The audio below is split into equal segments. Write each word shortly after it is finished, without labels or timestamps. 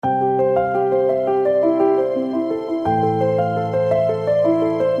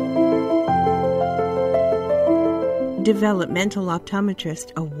Developmental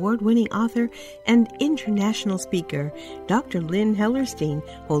Optometrist, award-winning author, and international speaker, Dr. Lynn Hellerstein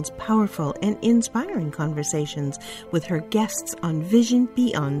holds powerful and inspiring conversations with her guests on Vision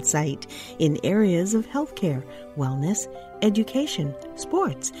Beyond Sight in areas of healthcare, wellness, education,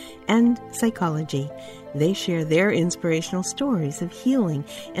 sports, and psychology. They share their inspirational stories of healing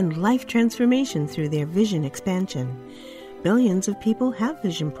and life transformation through their vision expansion. Billions of people have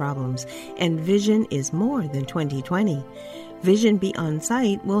vision problems, and vision is more than 20/20. Vision Beyond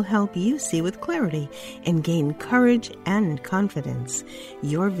Sight will help you see with clarity and gain courage and confidence.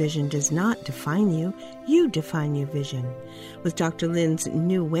 Your vision does not define you. You define your vision. With Dr. Lynn's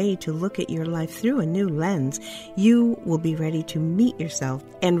new way to look at your life through a new lens, you will be ready to meet yourself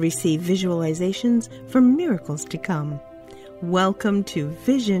and receive visualizations for miracles to come. Welcome to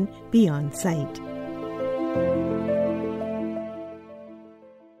Vision Beyond Sight.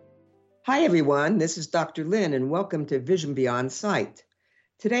 Hi, everyone. This is Dr. Lynn, and welcome to Vision Beyond Sight.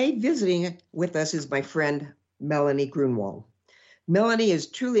 Today, visiting with us is my friend, Melanie Gruenwald. Melanie is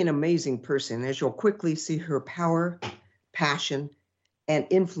truly an amazing person, as you'll quickly see her power, passion, and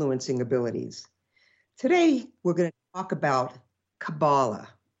influencing abilities. Today, we're going to talk about Kabbalah.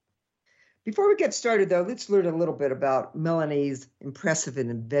 Before we get started, though, let's learn a little bit about Melanie's impressive and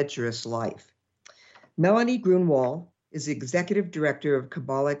adventurous life. Melanie Gruenwald is the Executive Director of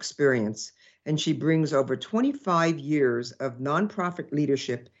Kabbalah Experience, and she brings over 25 years of nonprofit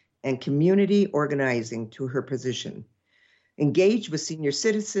leadership and community organizing to her position. Engaged with senior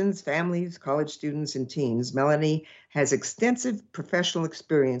citizens, families, college students, and teens, Melanie has extensive professional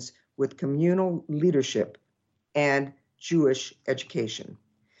experience with communal leadership and Jewish education.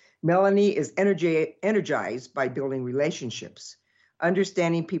 Melanie is energized by building relationships,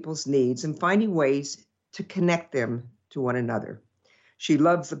 understanding people's needs, and finding ways to connect them to one another. She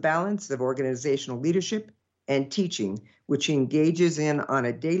loves the balance of organizational leadership and teaching, which she engages in on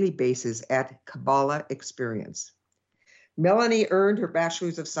a daily basis at Kabbalah Experience. Melanie earned her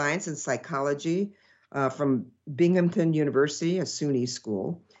Bachelor's of Science in Psychology from Binghamton University, a SUNY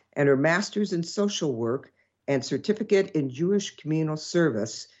school, and her Master's in Social Work and Certificate in Jewish Communal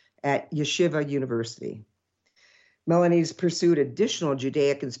Service at Yeshiva University. Melanie's pursued additional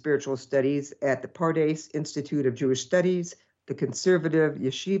Judaic and spiritual studies at the Pardes Institute of Jewish Studies, the Conservative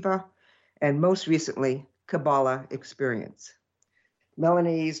Yeshiva, and most recently, Kabbalah Experience.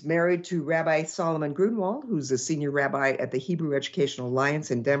 Melanie's married to Rabbi Solomon Gruenwald, who's a senior rabbi at the Hebrew Educational Alliance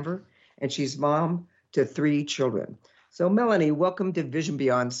in Denver, and she's mom to 3 children. So Melanie, welcome to Vision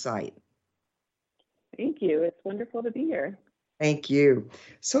Beyond Sight. Thank you. It's wonderful to be here. Thank you.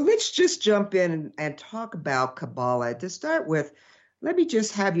 So let's just jump in and talk about Kabbalah. To start with, let me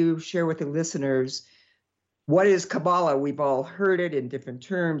just have you share with the listeners, what is Kabbalah? We've all heard it in different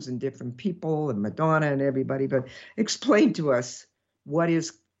terms and different people and Madonna and everybody, but explain to us, what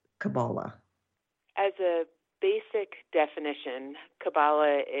is Kabbalah? As a basic definition,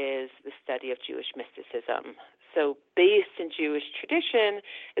 Kabbalah is the study of Jewish mysticism. So based in Jewish tradition,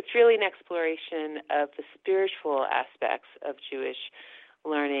 it's really an exploration of the spiritual aspects of Jewish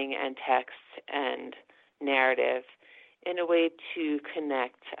learning and text and narrative in a way to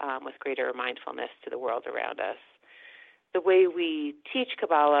connect with greater mindfulness to the world around us. The way we teach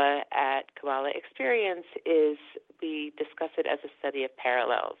Kabbalah at Kabbalah Experience is we discuss it as a study of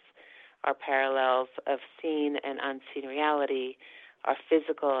parallels, our parallels of seen and unseen reality, our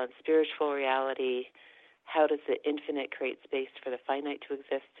physical and spiritual reality. How does the infinite create space for the finite to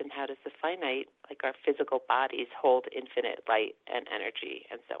exist, and how does the finite, like our physical bodies, hold infinite light and energy,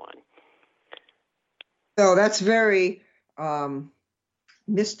 and so on? So that's very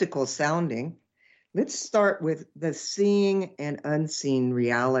mystical sounding. Let's start with the seeing and unseen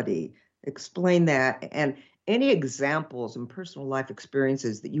reality. Explain that, and any examples and personal life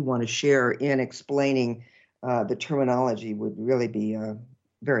experiences that you want to share in explaining the terminology would really be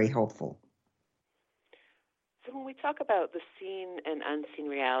very helpful. So when we talk about the seen and unseen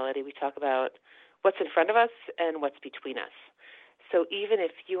reality, we talk about what's in front of us and what's between us. So even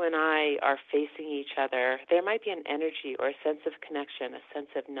if you and I are facing each other, there might be an energy or a sense of connection, a sense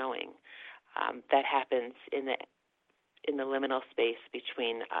of knowing that happens in the liminal space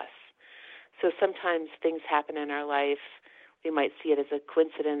between us. So sometimes things happen in our life. We might see it as a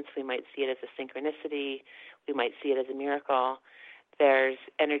coincidence. We might see it as a synchronicity. We might see it as a miracle. There's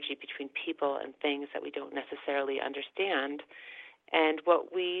energy between people and things that we don't necessarily understand. And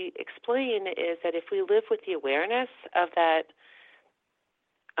what we explain is that if we live with the awareness of that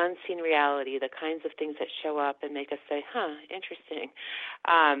unseen reality, the kinds of things that show up and make us say, interesting,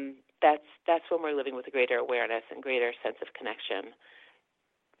 that's when we're living with a greater awareness and greater sense of connection.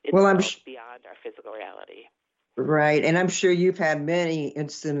 It's beyond our physical reality. Right. And I'm sure you've had many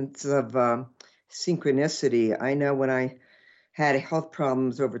instances of synchronicity. I know when I had health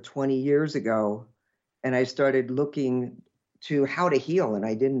problems over 20 years ago, and I started looking to how to heal, and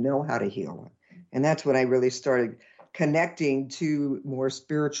I didn't know how to heal. And that's when I really started connecting to more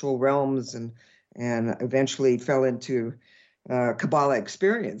spiritual realms and eventually fell into Kabbalah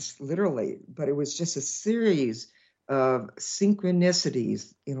experience, literally. But it was just a series of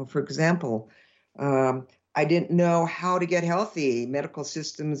synchronicities. For example, I didn't know how to get healthy. Medical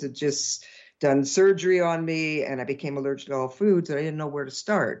systems had just done surgery on me, and I became allergic to all foods, and I didn't know where to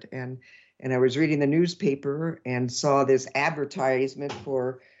start. And I was reading the newspaper and saw this advertisement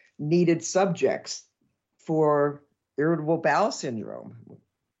for needed subjects for irritable bowel syndrome,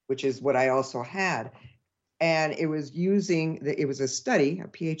 which is what I also had. And it was a study, a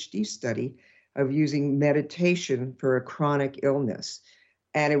PhD study of using meditation for a chronic illness.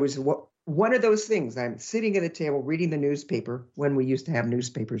 And it was one of those things. I'm sitting at a table reading the newspaper when we used to have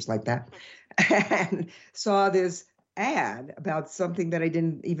newspapers like that, and saw this ad about something that I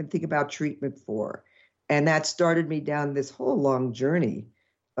didn't even think about treatment for. And that started me down this whole long journey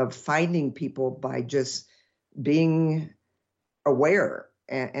of finding people by just being aware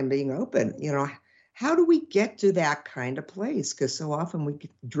and being open. How do we get to that kind of place? Because so often we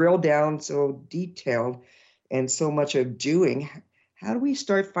drill down so detailed and so much of doing. How do we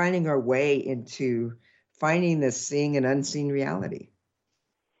start finding our way into finding this seeing and unseen reality?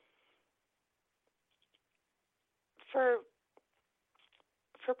 For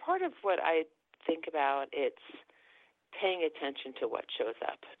part of what I think about, it's paying attention to what shows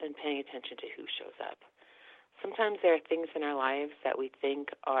up and paying attention to who shows up. Sometimes there are things in our lives that we think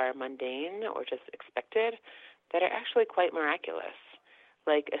are mundane or just expected that are actually quite miraculous,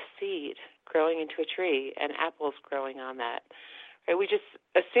 like a seed growing into a tree and apples growing on that. Right? We just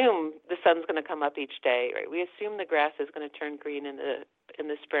assume the sun's going to come up each day. Right? We assume the grass is going to turn green in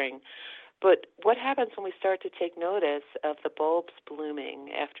the spring. But what happens when we start to take notice of the bulbs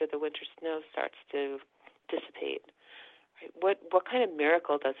blooming after the winter snow starts to dissipate? Right? What kind of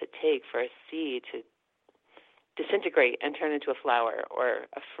miracle does it take for a seed to disintegrate and turn into a flower or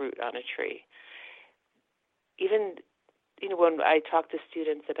a fruit on a tree? Even, when I talk to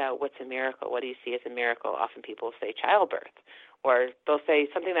students about what's a miracle, what do you see as a miracle? Often people say childbirth, or they'll say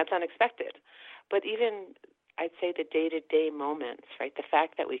something that's unexpected. But even, I'd say, the day-to-day moments, right? The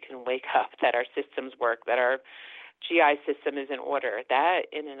fact that we can wake up, that our systems work, that our GI system is in order, that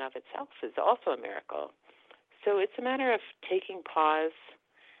in and of itself is also a miracle. So it's a matter of taking pause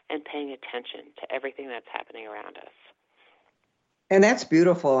and paying attention to everything that's happening around us. And that's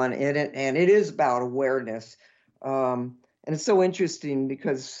beautiful, and it is about awareness. And it's so interesting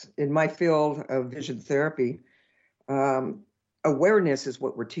because in my field of vision therapy, awareness is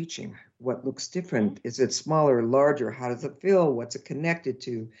what we're teaching. What looks different? Is it smaller, larger? How does it feel? What's it connected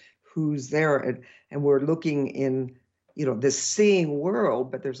to? Who's there? And we're looking in, this seeing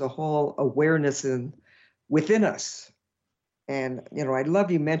world, but there's a whole awareness within us. And, I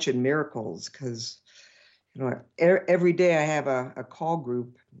love you mentioned miracles because, every day I have a call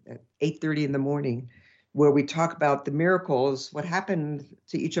group at 8:30 in the morning where we talk about the miracles. What happened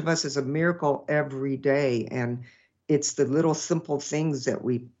to each of us is a miracle every day. And it's the little simple things that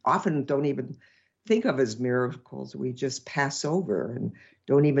we often don't even think of as miracles. We just pass over and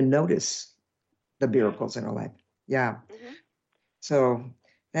don't even notice the miracles in our life. Yeah. Mm-hmm. So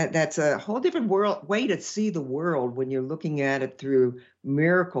that's a whole different way to see the world when you're looking at it through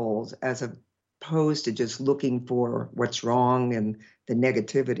miracles as opposed to just looking for what's wrong and the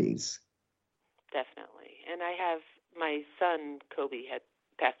negativities. Definitely. And I have my son, Kobe, had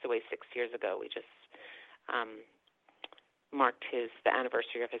passed away 6 years ago. We just marked the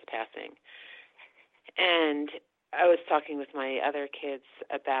anniversary of his passing. And I was talking with my other kids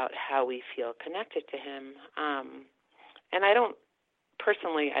about how we feel connected to him. And I don't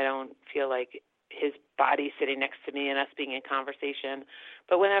feel like his body sitting next to me and us being in conversation.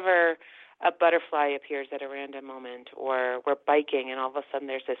 But whenever a butterfly appears at a random moment, or we're biking and all of a sudden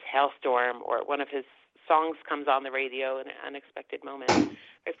there's this hailstorm, or one of his songs comes on the radio in an unexpected moment,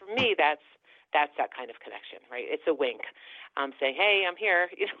 right? For me, that's that kind of connection, right? It's a wink. I'm saying, hey, I'm here,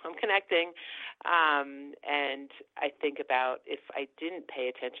 I'm connecting. And I think about, if I didn't pay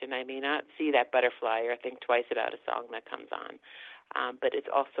attention, I may not see that butterfly or think twice about a song that comes on. But it's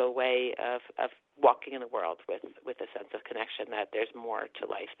also a way of walking in the world with a sense of connection, that there's more to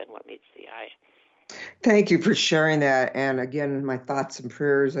life than what meets the eye. Thank you for sharing that. And again, my thoughts and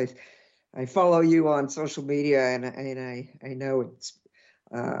prayers. I follow you on social media, and I know it's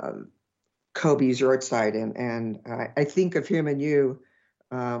Kobe's yard and I think of him and you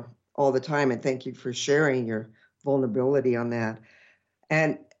all the time. And thank you for sharing your vulnerability on that.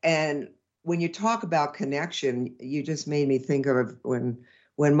 And when you talk about connection, you just made me think of when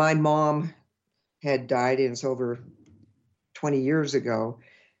my mom had died, and it's over 20 years ago.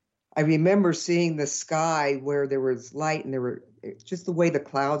 I remember seeing the sky where there was light, and there were just the way the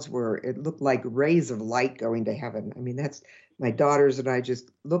clouds were. It looked like rays of light going to heaven. I mean, that's my daughters and I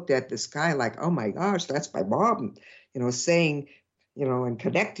just looked at the sky like, oh my gosh, that's my mom, saying, and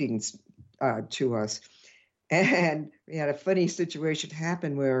connecting to us. And we had a funny situation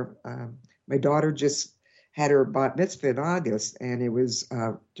happen where my daughter just had her bat mitzvah in August, and it was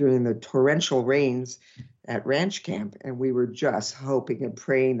during the torrential rains at ranch camp, and we were just hoping and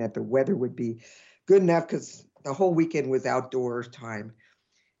praying that the weather would be good enough because the whole weekend was outdoor time.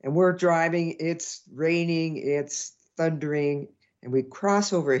 And we're driving, it's raining, it's thundering, and we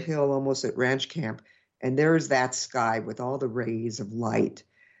cross over a hill almost at ranch camp, and there's that sky with all the rays of light.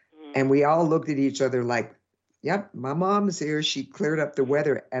 And we all looked at each other like, yep, my mom's here. She cleared up the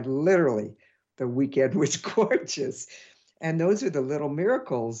weather, and literally the weekend was gorgeous. And those are the little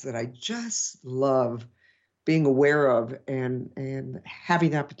miracles that I just love being aware of and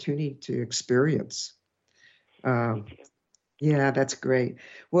having the opportunity to experience. Yeah, that's great.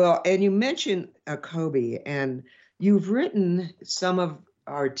 Well, and you mentioned Kobe, and you've written some of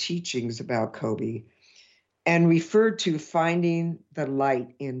our teachings about Kobe and referred to finding the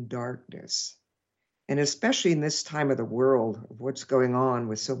light in darkness. And especially in this time of the world, of what's going on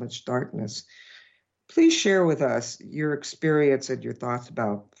with so much darkness, please share with us your experience and your thoughts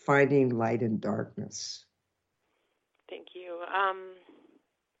about finding light in darkness. Thank you.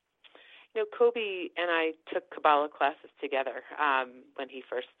 Kobe and I took Kabbalah classes together. When he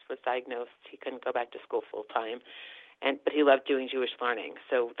first was diagnosed, he couldn't go back to school full time, but he loved doing Jewish learning.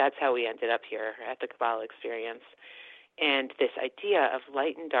 So that's how we ended up here at the Kabbalah Experience. And this idea of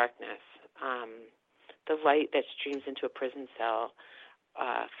light and darkness, the light that streams into a prison cell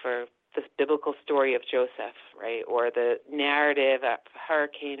for the biblical story of Joseph, right, or the narrative of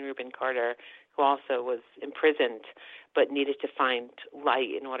Hurricane Reuben Carter, who also was imprisoned but needed to find light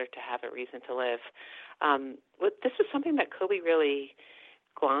in order to have a reason to live. This was something that Kobe really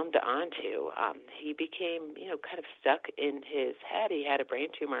glommed onto. He became, kind of stuck in his head. He had a brain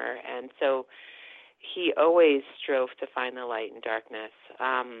tumor, and so he always strove to find the light in darkness,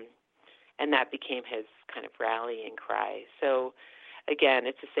 and that became his kind of rallying cry. So again,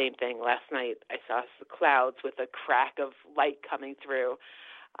 it's the same thing. Last night I saw the clouds with a crack of light coming through,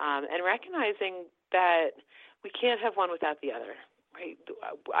 and recognizing that we can't have one without the other, right?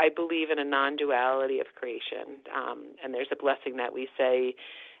 I believe in a non-duality of creation, and there's a blessing that we say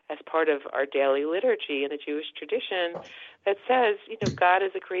as part of our daily liturgy in the Jewish tradition that says, God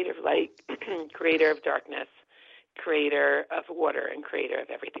is a creator of light, creator of darkness, creator of order, and creator of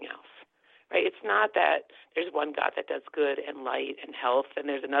everything else. Right? It's not that there's one God that does good and light and health, and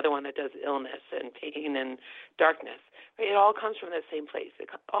there's another one that does illness and pain and darkness. Right? It all comes from that same place. It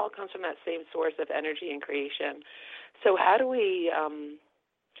all comes from that same source of energy and creation. So how do we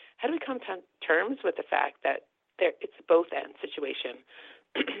come to terms with the fact that it's a both end situation?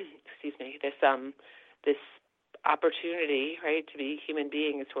 Excuse me. This opportunity, right, to be human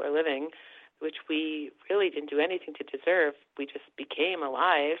beings who are living, which we really didn't do anything to deserve. We just became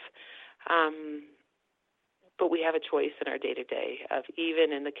alive. But we have a choice in our day-to-day of,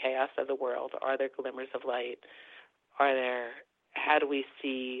 even in the chaos of the world, are there glimmers of light? How do we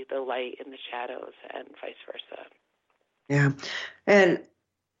see the light in the shadows, and vice versa? Yeah. And,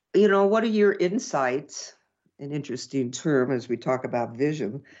 what are your insights, an interesting term as we talk about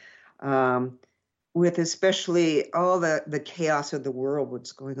vision, with especially all the chaos of the world,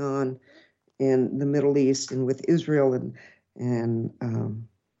 what's going on in the Middle East and with Israel, and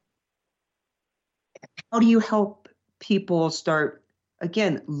how do you help people start,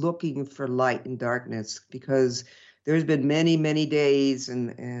 again, looking for light in darkness? Because there's been many, many days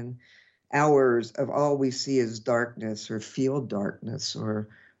and hours of all we see is darkness or feel darkness, or,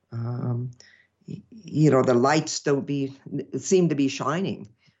 the lights seem to be shining.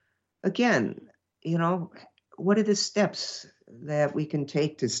 Again, what are the steps that we can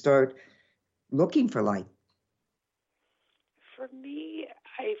take to start looking for light? For me,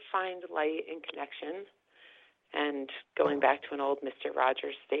 I find light in connection. And going back to an old Mr.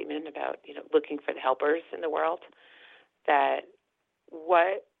 Rogers statement about, looking for the helpers in the world,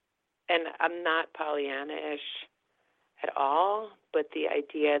 and I'm not Pollyanna-ish at all, but the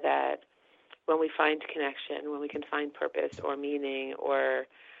idea that when we find connection, when we can find purpose or meaning or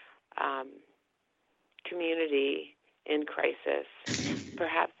community in crisis,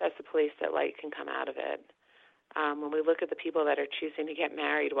 perhaps that's a place that light can come out of it. When we look at the people that are choosing to get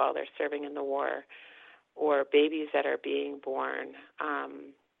married while they're serving in the war, or babies that are being born,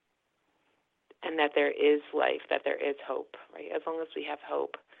 and that there is life, that there is hope, right? As long as we have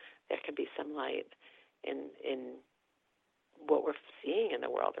hope, there can be some light in what we're seeing in the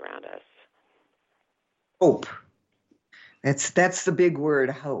world around us. Hope. That's the big word,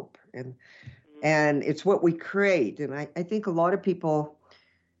 hope. And it's what we create. And I think a lot of people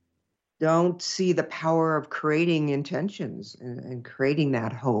don't see the power of creating intentions and creating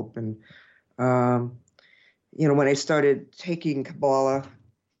that hope. And, when I started taking Kabbalah,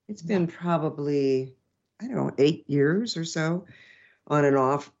 it's been probably, 8 years or so on and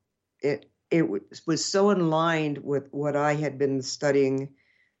off. It was so in line with what I had been studying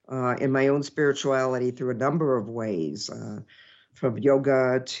in my own spirituality through a number of ways, from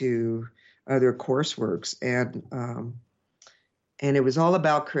yoga to other courseworks. And it was all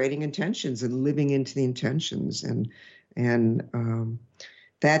about creating intentions and living into the intentions. And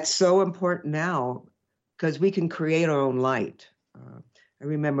that's so important now because we can create our own light. I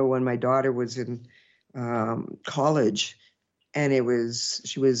remember when my daughter was in college, and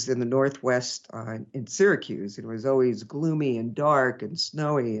she was in the Northwest in Syracuse, and it was always gloomy and dark and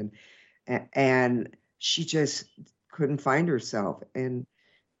snowy, and she just couldn't find herself. And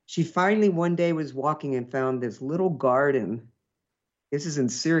she finally one day was walking and found this little garden. This is in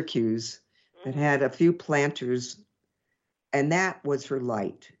Syracuse, that had a few planters, and that was her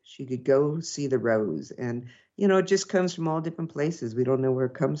light. She could go see the rose, and it just comes from all different places. We don't know where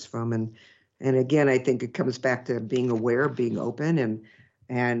it comes from, and again, I think it comes back to being aware, being open,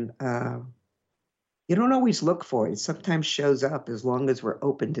 and you don't always look for it. It sometimes shows up as long as we're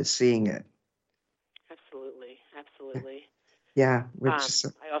open to seeing it. Absolutely. Yeah.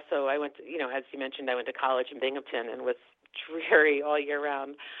 I went to, as you mentioned, I went to college in Binghamton and was dreary all year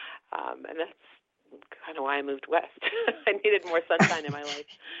round, and that's kind of why I moved west. I needed more sunshine in my life.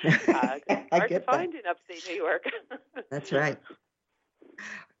 It's hard to find in upstate New York. That's right.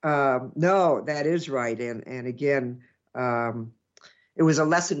 No, that is right. And again, it was a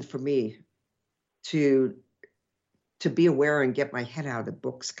lesson for me to be aware and get my head out of the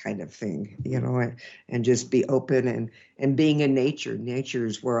books kind of thing, and just be open and being in nature. Nature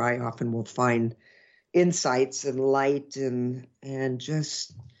is where I often will find insights and light and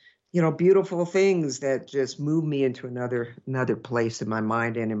just, beautiful things that just move me into another place in my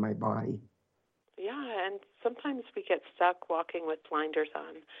mind and in my body. Yeah, and sometimes we get stuck walking with blinders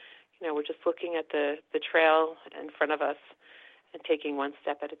on. We're just looking at the trail in front of us and taking one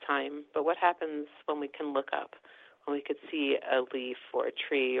step at a time. But what happens when we can look up, when we could see a leaf or a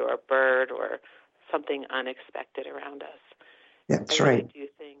tree or a bird or something unexpected around us? That's I really right. do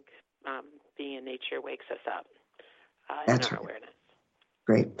think being in nature wakes us up That's in our right. awareness.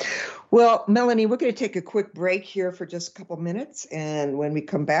 Great. Well, Melanie, we're going to take a quick break here for just a couple minutes. And when we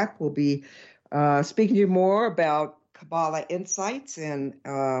come back, we'll be speaking to you more about Kabbalah insights and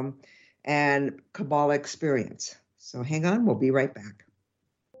Kabbalah experience. So hang on, we'll be right back.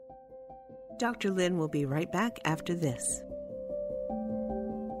 Dr. Lynn will be right back after this.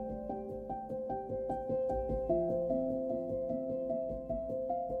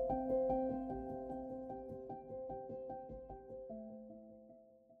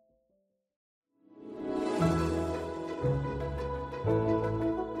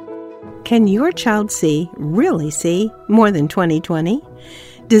 Can your child really see, more than 20/20?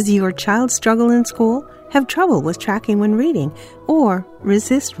 Does your child struggle in school, have trouble with tracking when reading, or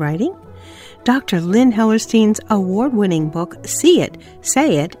resist writing? Dr. Lynn Hellerstein's award-winning book, See It,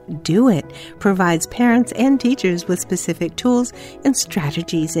 Say It, Do It, provides parents and teachers with specific tools and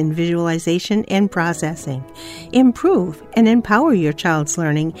strategies in visualization and processing. Improve and empower your child's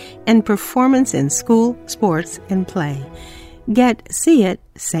learning and performance in school, sports, and play. Get See It,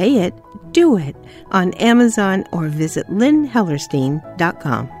 Say It, Do It on Amazon or visit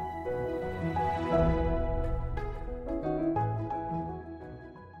lynnhellerstein.com.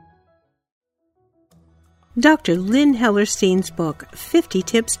 Dr. Lynn Hellerstein's book, 50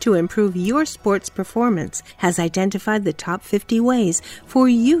 Tips to Improve Your Sports Performance, has identified the top 50 ways for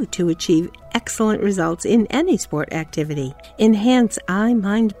you to achieve excellent results in any sport activity. Enhance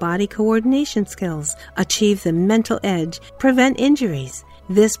eye-mind-body coordination skills, achieve the mental edge, prevent injuries.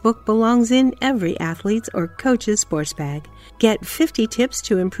 This book belongs in every athlete's or coach's sports bag. Get 50 tips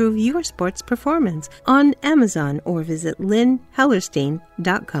to improve your sports performance on Amazon or visit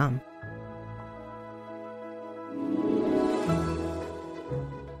lynnhellerstein.com.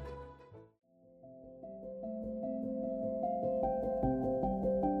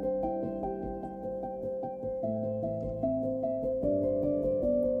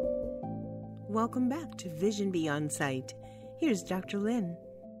 Welcome back to Vision Beyond Sight. Here's Dr. Lynn.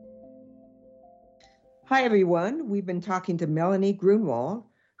 Hi, everyone. We've been talking to Melanie Gruenwald,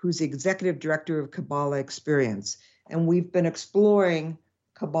 who's the Executive Director of Kabbalah Experience, and we've been exploring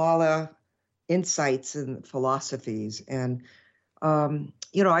Kabbalah insights and philosophies. And,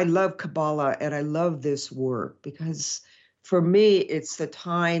 I love Kabbalah and I love this work because for me, it's the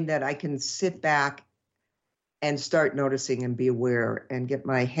time that I can sit back and start noticing and be aware and get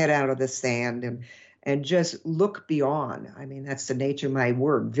my head out of the sand and just look beyond. I mean, that's the nature of my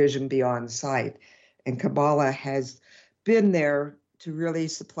work, vision beyond sight. And Kabbalah has been there to really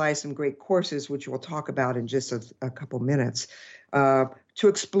supply some great courses, which we'll talk about in just a couple minutes, to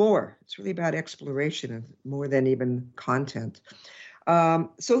explore. It's really about exploration more than even content.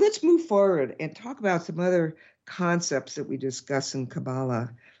 So let's move forward and talk about some other concepts that we discuss in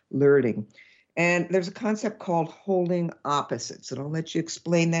Kabbalah learning. And there's a concept called holding opposites, and I'll let you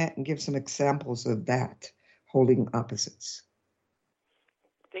explain that and give some examples of that, holding opposites.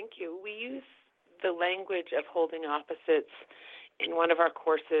 Thank you. We use the language of holding opposites in one of our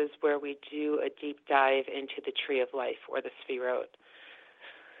courses where we do a deep dive into the tree of life, or the Sphirot.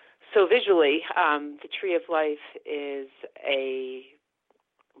 So visually, the tree of life is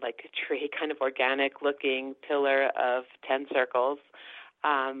like a tree, kind of organic-looking pillar of 10 circles.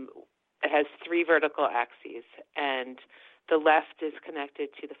 It has 3 vertical axes, and the left is connected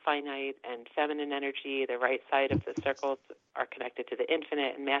to the finite and feminine energy. The right side of the circles are connected to the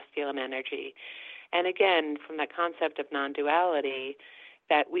infinite and masculine energy. And again, from that concept of non-duality,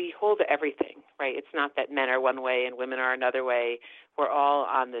 that we hold everything, right? It's not that men are one way and women are another way. We're all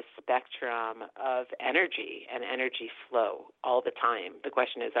on this spectrum of energy and energy flow all the time. The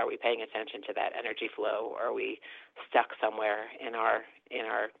question is, are we paying attention to that energy flow, or are we stuck somewhere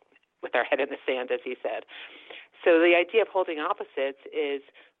with our head in the sand, as he said? So the idea of holding opposites is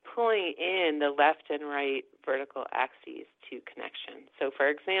pulling in the left and right vertical axes to connection. So for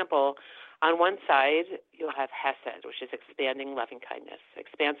example, on one side, you'll have Hesed, which is expanding loving kindness,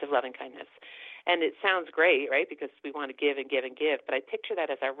 expansive loving kindness. And it sounds great, right, because we want to give and give and give, but I picture that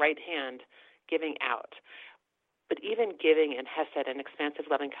as our right hand giving out. But even giving in Hesed and expansive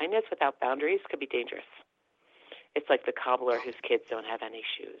loving kindness without boundaries could be dangerous. It's like the cobbler whose kids don't have any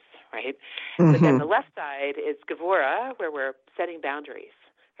shoes, right? Mm-hmm. But then the left side is Gevura, where we're setting boundaries.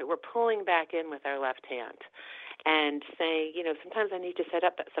 Right? We're pulling back in with our left hand and saying, sometimes I need to set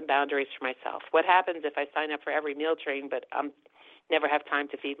up some boundaries for myself. What happens if I sign up for every meal train, but never have time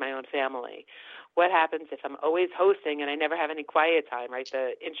to feed my own family? What happens if I'm always hosting and I never have any quiet time, right?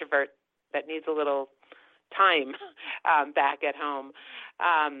 The introvert that needs a little time back at home.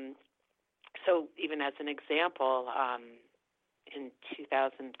 So even as an example, in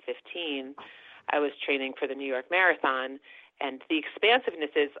 2015, I was training for the New York Marathon, and the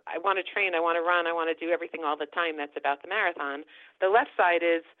expansiveness is, I want to train, I want to run, I want to do everything all the time. That's about the marathon. The left side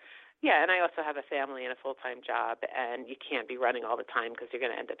is, and I also have a family and a full-time job, and you can't be running all the time because you're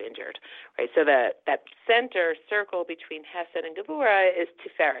going to end up injured, right? So that center circle between Hesed and Gevura is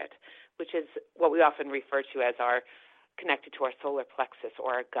Tiferet, which is what we often refer to as our connected to our solar plexus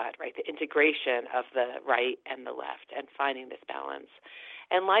or our gut, right? The integration of the right and the left and finding this balance.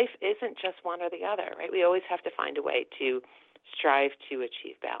 And life isn't just one or the other, right? We always have to find a way to strive to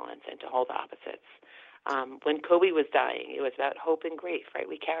achieve balance and to hold opposites. When Kobe was dying, it was about hope and grief, right?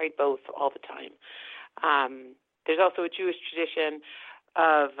 We carried both all the time. There's also a Jewish tradition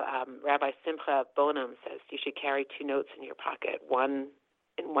of Rabbi Simcha Bonham says you should carry 2 notes in your pocket. One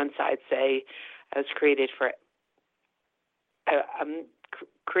side say, I was created I'm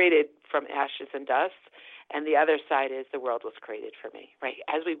created from ashes and dust, and the other side is the world was created for me, right?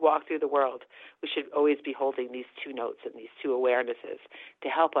 As we walk through the world, we should always be holding these 2 notes and these 2 awarenesses to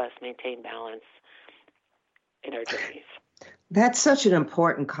help us maintain balance in our journeys. That's such an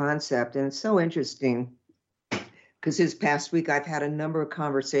important concept, and it's so interesting because this past week I've had a number of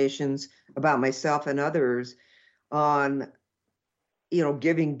conversations about myself and others on,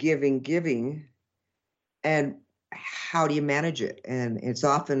 giving, and how do you manage it? And it's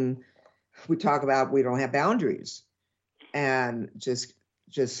often we talk about we don't have boundaries, and just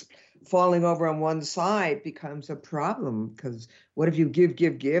falling over on one side becomes a problem, because what if you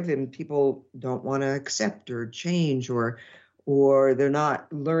give and people don't want to accept or change, or they're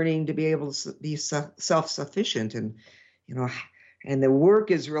not learning to be able to be self-sufficient, and and the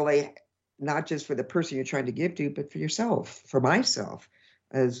work is really not just for the person you're trying to give to, but for yourself, for myself,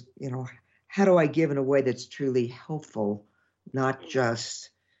 as how do I give in a way that's truly helpful, not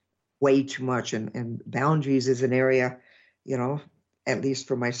just way too much? And boundaries is an area, at least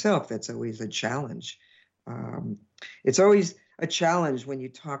for myself, that's always a challenge. It's always a challenge when you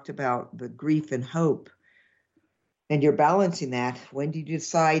talked about the grief and hope. And you're balancing that. When do you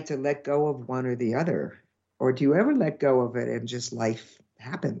decide to let go of one or the other? Or do you ever let go of it and just life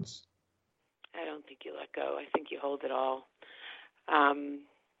happens? I don't think you let go. I think you hold it all.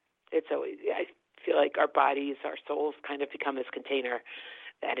 It's always, I feel like our bodies, our souls kind of become this container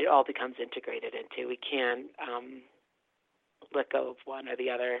that it all becomes integrated into. We can't let go of one or the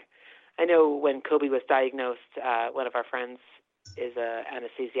other. I know when Kobe was diagnosed, one of our friends is an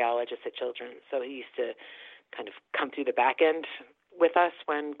anesthesiologist at Children's, so he used to kind of come through the back end with us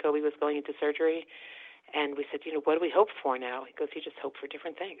when Kobe was going into surgery. And we said, what do we hope for now? He goes, you just hope for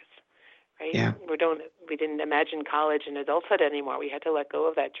different things, right? Yeah. We didn't imagine college and adulthood anymore. We had to let go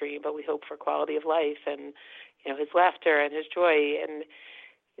of that dream, but we hope for quality of life and, his laughter and his joy. And,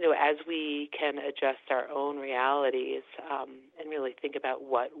 as we can adjust our own realities and really think about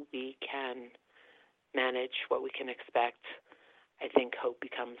what we can manage, what we can expect, I think hope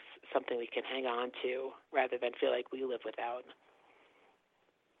becomes something we can hang on to rather than feel like we live without.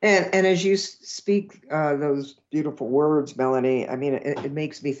 And as you speak those beautiful words, Melanie, I mean, it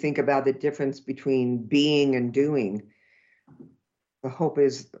makes me think about the difference between being and doing. The hope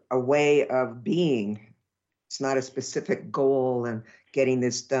is a way of being. It's not a specific goal and getting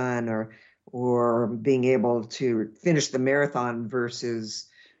this done or being able to finish the marathon versus,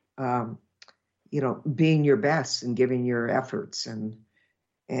 being your best and giving your efforts. And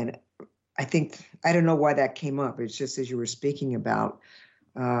I think, I don't know why that came up. It's just as you were speaking about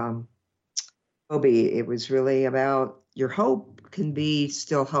Kobe, it was really about your hope can be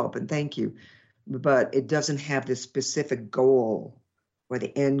still hope, and thank you, but it doesn't have this specific goal or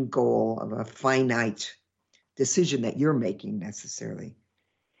the end goal of a finite decision that you're making necessarily.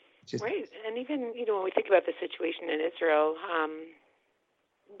 Right, and even when we think about the situation in Israel,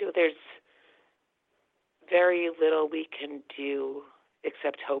 there's very little we can do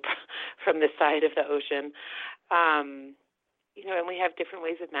except hope from the side of the ocean. And we have different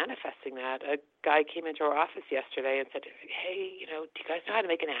ways of manifesting that. A guy came into our office yesterday and said, hey, do you guys know how to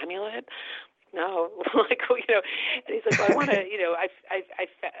make an amulet? No. And he's like, well, I want to,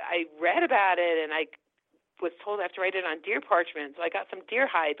 I read about it and I was told I have to write it on deer parchment. So I got some deer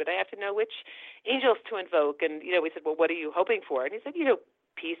hide, but I have to know which angels to invoke. And, we said, well, what are you hoping for? And he said,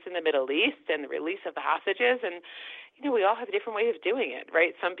 peace in the Middle East and the release of the hostages. And, we all have a different way of doing it,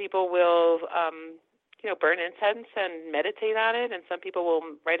 right? Some people will, burn incense and meditate on it, and some people will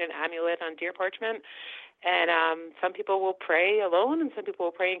write an amulet on deer parchment, and some people will pray alone, and some people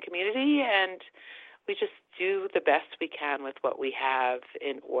will pray in community, and we just do the best we can with what we have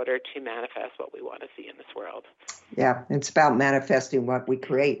in order to manifest what we want to see in this world. Yeah, it's about manifesting what we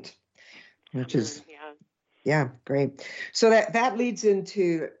create, which is, yeah, great. So that leads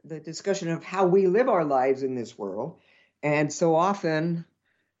into the discussion of how we live our lives in this world, and so often,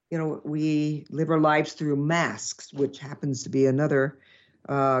 we live our lives through masks, which happens to be another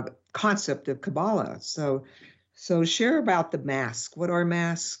concept of Kabbalah. So share about the mask. What are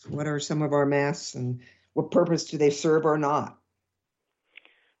masks? What are some of our masks, and what purpose do they serve or not?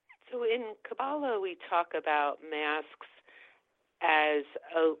 So in Kabbalah, we talk about masks as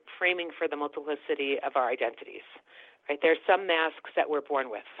a framing for the multiplicity of our identities. Right? There are some masks that we're born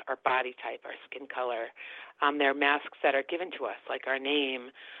with, our body type, our skin color. There are masks that are given to us, like our name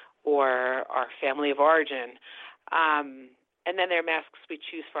or our family of origin. And then there are masks we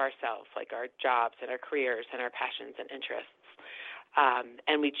choose for ourselves, like our jobs and our careers and our passions and interests.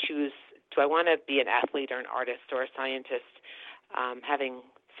 And we choose, do I want to be an athlete or an artist or a scientist? Having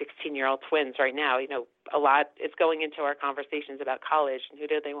 16-year-old twins right now, a lot is going into our conversations about college and who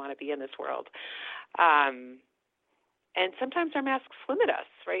do they want to be in this world. And sometimes our masks limit us,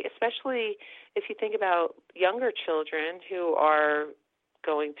 right? Especially if you think about younger children who are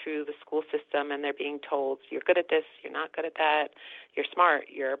going through the school system and they're being told, you're good at this, you're not good at that, you're smart,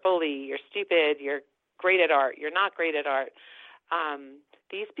 you're a bully, you're stupid, you're great at art, you're not great at art.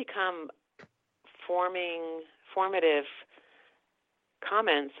 These become formative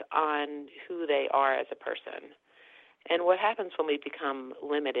comments on who they are as a person. And what happens when we become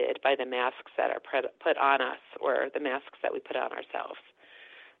limited by the masks that are put on us or the masks that we put on ourselves?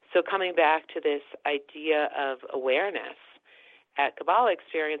 So coming back to this idea of awareness, at Kabbalah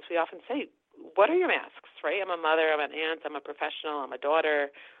Experience, we often say, what are your masks, right? I'm a mother, I'm an aunt, I'm a professional, I'm a daughter,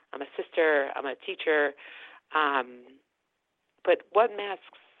 I'm a sister, I'm a teacher. But what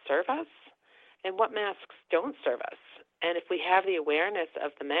masks serve us and what masks don't serve us? And if we have the awareness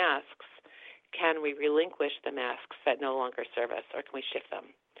of the masks, can we relinquish the masks that no longer serve us, or can we shift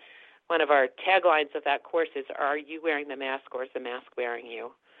them? One of our taglines of that course is, are you wearing the mask or is the mask wearing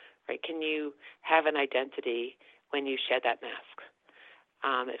you? Right? Can you have an identity when you shed that mask?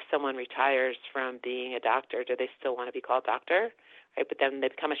 If someone retires from being a doctor, do they still want to be called doctor? Right? But then they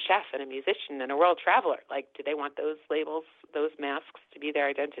become a chef and a musician and a world traveler. Like, do they want those labels, those masks to be their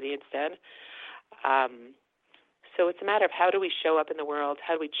identity instead? So it's a matter of how do we show up in the world,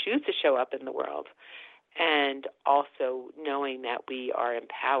 how do we choose to show up in the world, and also knowing that we are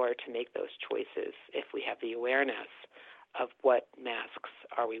empowered to make those choices if we have the awareness of what masks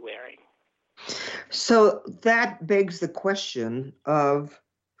are we wearing. So that begs the question of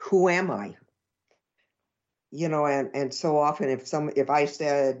who am I? You know, and so often if I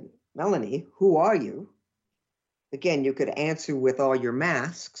said, Melanie, who are you? Again, you could answer with all your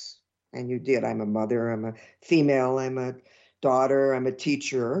masks, and you did. I'm a mother, I'm a female, I'm a daughter, I'm a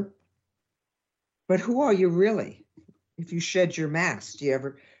teacher. But who are you really? If you shed your mask, do you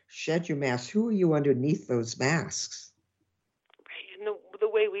ever shed your mask? Who are you underneath those masks? Right. And the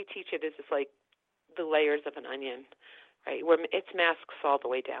way we teach it is just like the layers of an onion, right? Where it's masks all the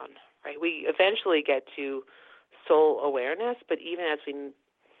way down, right? We eventually get to soul awareness, but even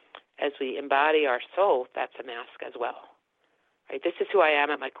as we embody our soul, that's a mask as well, right? This is who I am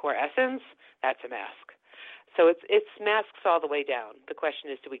at my core essence. That's a mask. So it's masks all the way down. The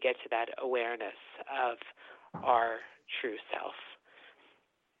question is, do we get to that awareness of our true self?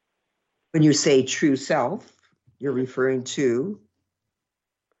 When you say true self, you're referring to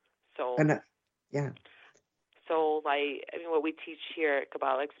soul. Yeah. Soul, I mean, what we teach here at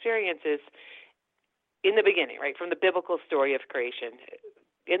Kabbalah Experience is in the beginning, right, from the biblical story of creation.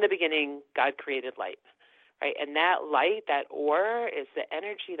 In the beginning, God created light, right? And that light, that ore, is the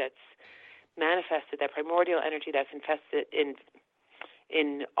energy that's manifested, that primordial energy that's infested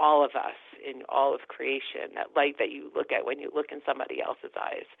in all of us, in all of creation, that light that you look at when you look in somebody else's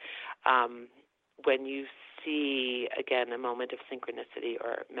eyes. When you see, again, a moment of synchronicity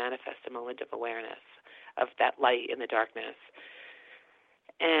or manifest a moment of awareness of that light in the darkness.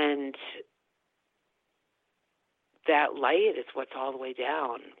 And that light is what's all the way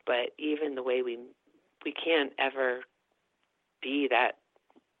down, but even the way we can't ever be that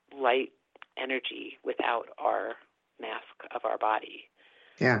light energy without our mask of our body.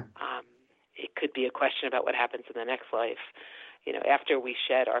 Yeah. It could be a question about what happens in the next life. You know, after we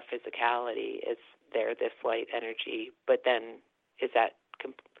shed our physicality, is there this light energy? But then is that's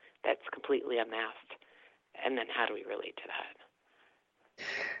completely unmasked? And then how do we relate to that?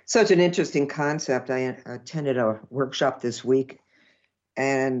 Such an interesting concept. I attended a workshop this week,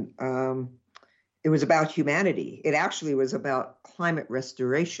 and it was about humanity. It actually was about climate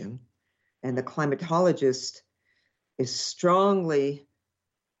restoration, and the climatologist is strongly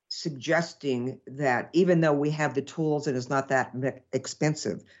suggesting that even though we have the tools and it's not that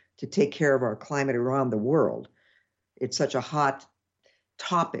expensive to take care of our climate around the world, it's such a hot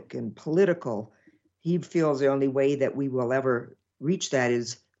topic and political. He feels the only way that we will ever reach that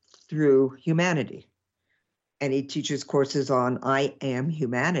is through humanity. And he teaches courses on I am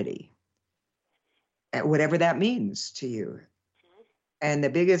humanity, whatever that means to you. And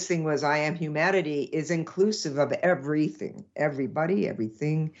the biggest thing was I am humanity is inclusive of everything, everybody,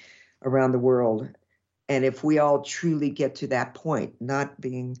 everything around the world. And if we all truly get to that point, not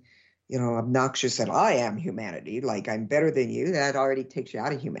being, obnoxious that I am humanity, like I'm better than you, that already takes you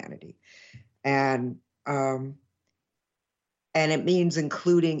out of humanity. And it means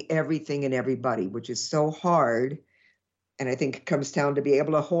including everything and everybody, which is so hard. And I think it comes down to be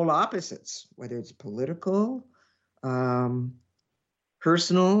able to hold opposites, whether it's political,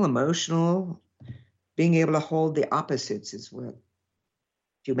 personal, emotional. Being able to hold the opposites is what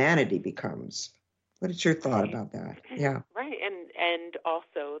humanity becomes. What is your thought about that? Yeah. Right. And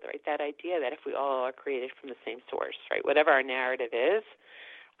also, right, that idea that if we all are created from the same source, right, whatever our narrative is,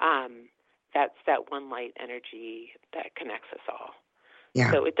 that's that one light energy that connects us all.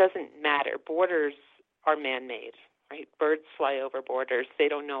 Yeah. So it doesn't matter. Borders are man-made, right? Birds fly over borders. They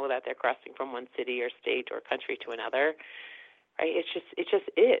don't know that they're crossing from one city or state or country to another, right? It just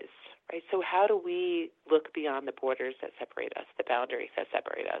is, right? So how do we look beyond the borders that separate us, the boundaries that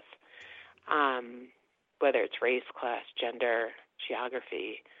separate us? Whether it's race, class, gender,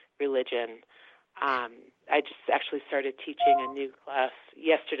 geography, religion. I just actually started teaching a new class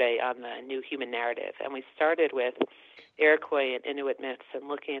yesterday on the new human narrative, and we started with Iroquois and Inuit myths and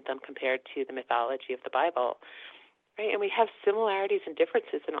looking at them compared to the mythology of the Bible. Right? And we have similarities and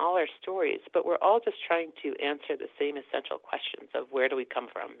differences in all our stories, but we're all just trying to answer the same essential questions of where do we come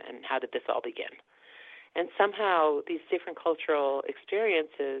from and how did this all begin? And somehow these different cultural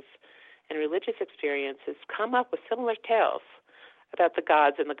experiences and religious experiences come up with similar tales about the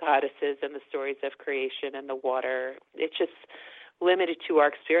gods and the goddesses and the stories of creation and the water. It's just limited to our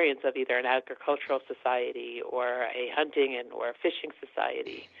experience of either an agricultural society or a hunting or a fishing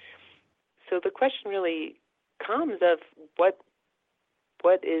society. So the question really comes of what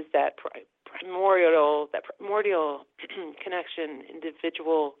is that primordial connection,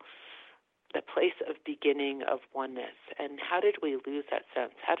 individual, the place of beginning of oneness, and how did we lose that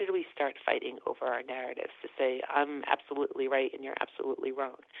sense? How did we start fighting over our narratives to say, I'm absolutely right and you're absolutely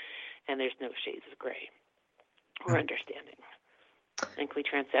wrong, and there's no shades of gray or understanding? And can we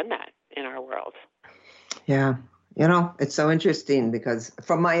transcend that in our world? Yeah. It's so interesting because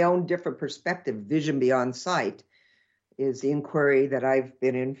from my own different perspective, vision beyond sight is the inquiry that I've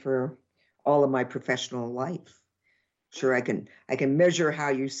been in for all of my professional life. Sure, I can measure how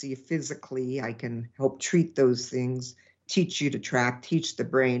you see physically. I can help treat those things, teach you to track, teach the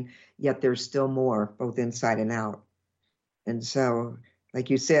brain, yet there's still more, both inside and out. And so, like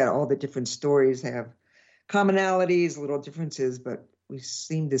you said, all the different stories have commonalities, little differences, but we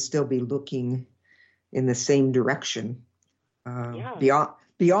seem to still be looking in the same direction,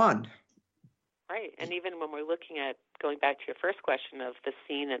 beyond. Right, and even when we're looking at, going back to your first question of the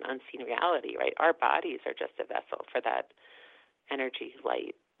seen and unseen reality, right, our bodies are just a vessel for that energy,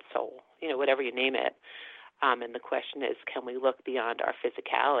 light, soul, whatever you name it. And the question is, can we look beyond our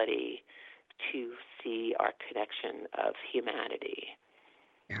physicality to see our connection of humanity?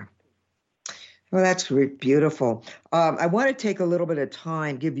 Yeah. Well, that's beautiful. I want to take a little bit of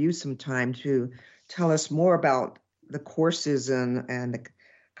time, give you some time to tell us more about the courses and the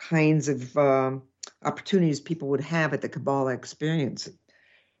kinds of opportunities people would have at the Kabbalah Experience.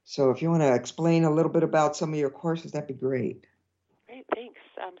 So if you want to explain a little bit about some of your courses, that'd be great. Great, thanks.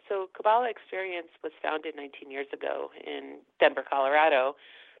 So Kabbalah Experience was founded 19 years ago in Denver, Colorado,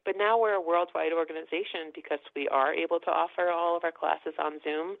 but now we're a worldwide organization because we are able to offer all of our classes on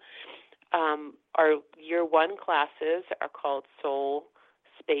Zoom. Our year one classes are called Soul,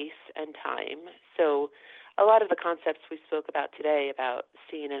 Space, and Time. So a lot of the concepts we spoke about today about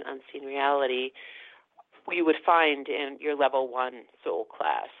seen and unseen reality, we would find in your level one soul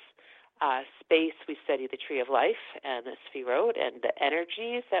class. Space, we study the tree of life and the Sphirot and the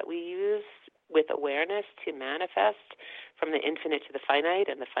energies that we use with awareness to manifest from the infinite to the finite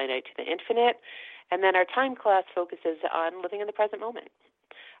and the finite to the infinite. And then our time class focuses on living in the present moment.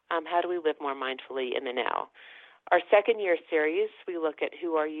 How do we live more mindfully in the now? Our second year series, we look at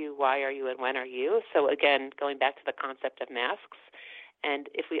who are you, why are you, and when are you. So again, going back to the concept of masks. And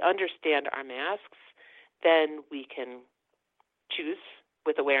if we understand our masks, then we can choose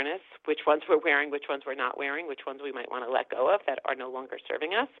with awareness which ones we're wearing, which ones we're not wearing, which ones we might want to let go of that are no longer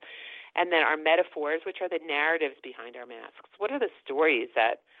serving us. And then our metaphors, which are the narratives behind our masks. What are the stories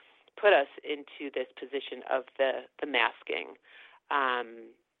that put us into this position of the masking?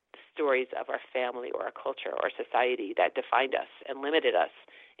 Stories of our family or our culture or society that defined us and limited us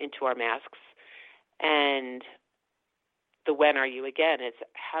into our masks. And the when are you again is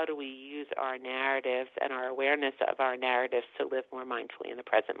how do we use our narratives and our awareness of our narratives to live more mindfully in the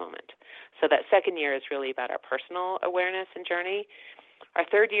present moment. So that second year is really about our personal awareness and journey. Our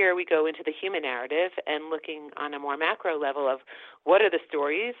third year, we go into the human narrative and looking on a more macro level of what are the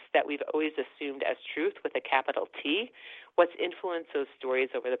stories that we've always assumed as truth with a capital T, what's influenced those stories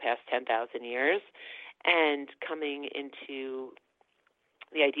over the past 10,000 years, and coming into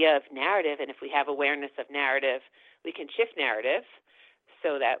the idea of narrative. And if we have awareness of narrative, we can shift narrative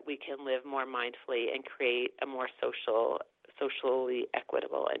so that we can live more mindfully and create a more socially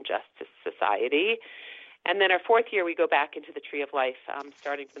equitable and just society. And then our fourth year, we go back into the tree of life,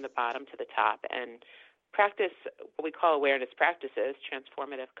 starting from the bottom to the top, and practice what we call awareness practices,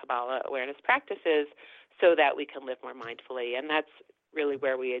 transformative Kabbalah awareness practices, so that we can live more mindfully. And that's really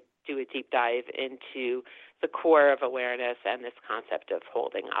where we do a deep dive into the core of awareness and this concept of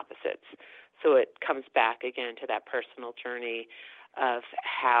holding opposites. So it comes back again to that personal journey of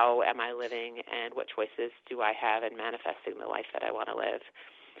how am I living and what choices do I have in manifesting the life that I want to live.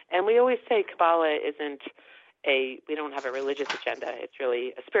 And we always say Kabbalah we don't have a religious agenda. It's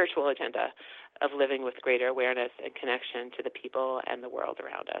really a spiritual agenda of living with greater awareness and connection to the people and the world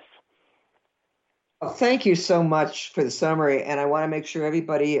around us. Well, thank you so much for the summary. And I want to make sure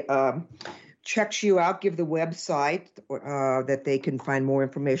everybody checks you out, give the website that they can find more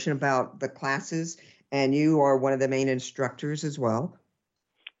information about the classes. And you are one of the main instructors as well.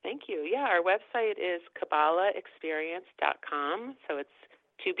 Thank you. Yeah, our website is KabbalahExperience.com. So it's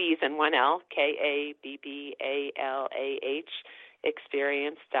 2 B's and 1 L, KABBALAH,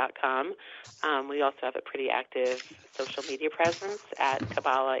 experience.com. We also have a pretty active social media presence at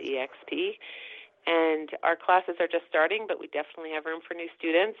Kabbalah EXP. And our classes are just starting, but we definitely have room for new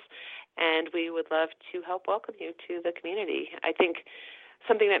students. and we would love to help welcome you to the community. I think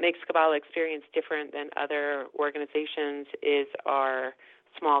something that makes Kabbalah Experience different than other organizations is our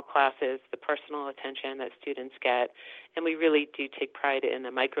small classes, the personal attention that students get, and we really do take pride in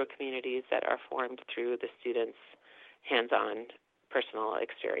the micro-communities that are formed through the students' hands-on personal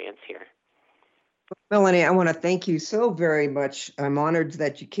experience here. Melanie, I want to thank you so very much. I'm honored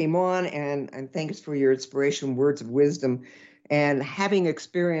that you came on, and thanks for your inspiration, words of wisdom. And having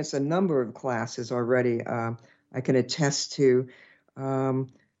experienced a number of classes already, I can attest to the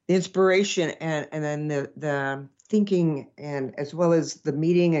inspiration and then the thinking, and as well as the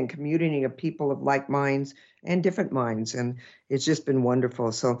meeting and communing of people of like minds and different minds. And it's just been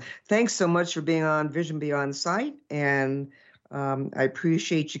wonderful. So thanks so much for being on Vision Beyond Sight. And I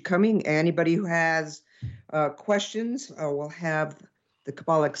appreciate you coming. Anybody who has questions, we'll have the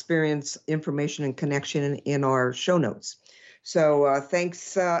Kabbalah Experience information and connection in our show notes. So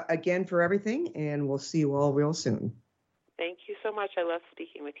thanks again for everything, and we'll see you all real soon. Thank you so much. I love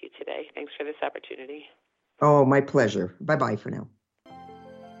speaking with you today. Thanks for this opportunity. Oh, my pleasure. Bye-bye for now.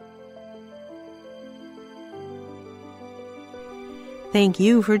 Thank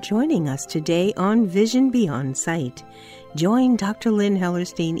you for joining us today on Vision Beyond Sight. Join Dr. Lynn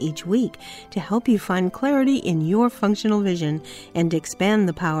Hellerstein each week to help you find clarity in your functional vision and expand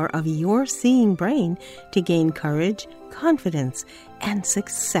the power of your seeing brain to gain courage, confidence, and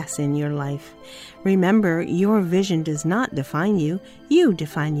success in your life. Remember, your vision does not define you. You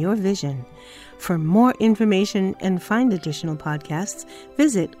define your vision. For more information and find additional podcasts,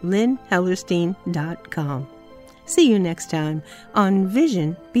 visit lynnhellerstein.com. See you next time on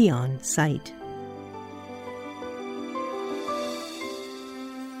Vision Beyond Sight.